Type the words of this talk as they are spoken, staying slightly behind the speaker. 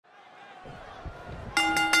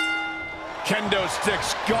kendo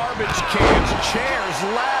sticks, garbage cans, chairs,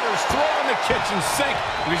 ladders, throw in the kitchen sink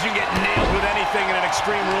because you get nailed with anything in an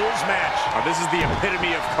Extreme Rules match. This is the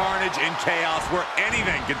epitome of carnage and chaos where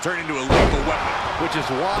anything can turn into a lethal weapon. Which is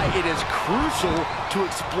why it is crucial to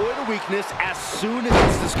exploit a weakness as soon as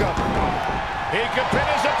it's discovered. He could pin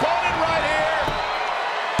his opponent right here.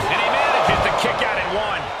 And he manages to kick out at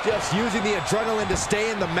one. Just using the adrenaline to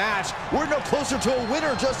stay in the match. We're no closer to a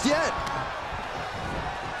winner just yet.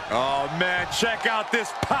 Oh, man, check out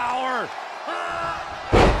this power.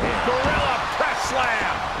 Gorilla press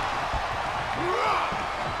slam.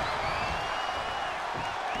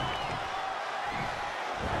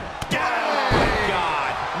 Oh, my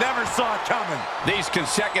God. Never saw it coming. These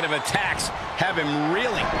consecutive attacks have him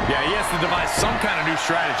reeling. Yeah, he has to devise some kind of new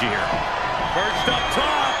strategy here. Perched up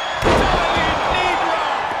top. Diving knee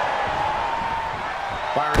drop.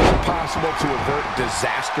 Byron, is it possible to avert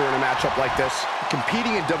disaster in a matchup like this?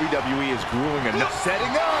 Competing in WWE is grueling enough.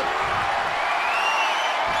 Setting up.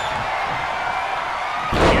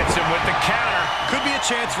 Gets him with the counter. Could be a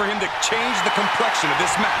chance for him to change the complexion of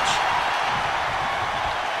this match.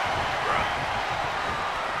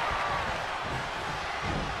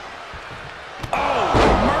 Oh,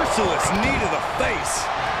 merciless knee to the face.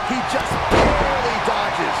 He just barely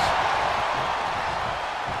dodges.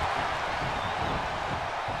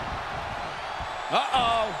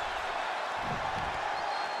 Uh-oh.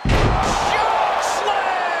 Choke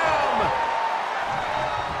slam!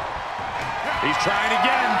 He's trying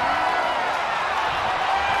again.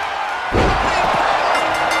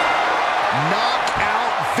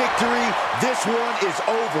 Knockout victory. This one is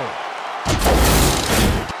over.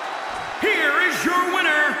 Here is your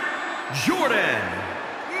winner, Jordan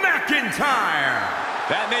McIntyre.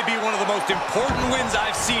 That may be one of the most important wins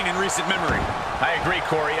I've seen in recent memory. I agree,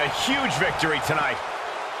 Corey. A huge victory tonight.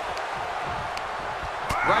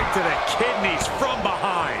 Right to the kidneys from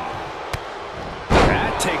behind.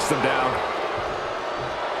 That takes them down.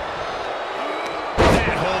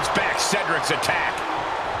 That holds back Cedric's attack.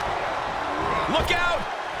 Look out!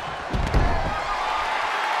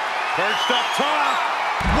 Perched up top.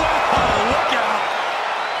 Whoa, look out.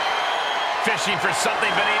 Fishing for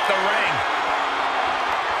something beneath the ring.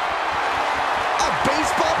 A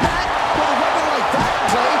baseball bat? With a weapon like that in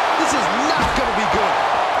play, this is not going to be good.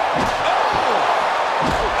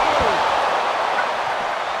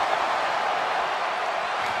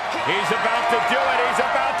 He's about to do it. He's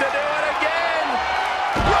about to do it again.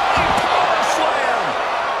 Running power slam.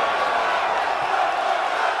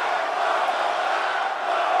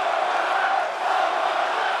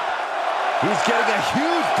 He's getting a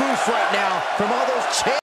huge boost right now from all those chants.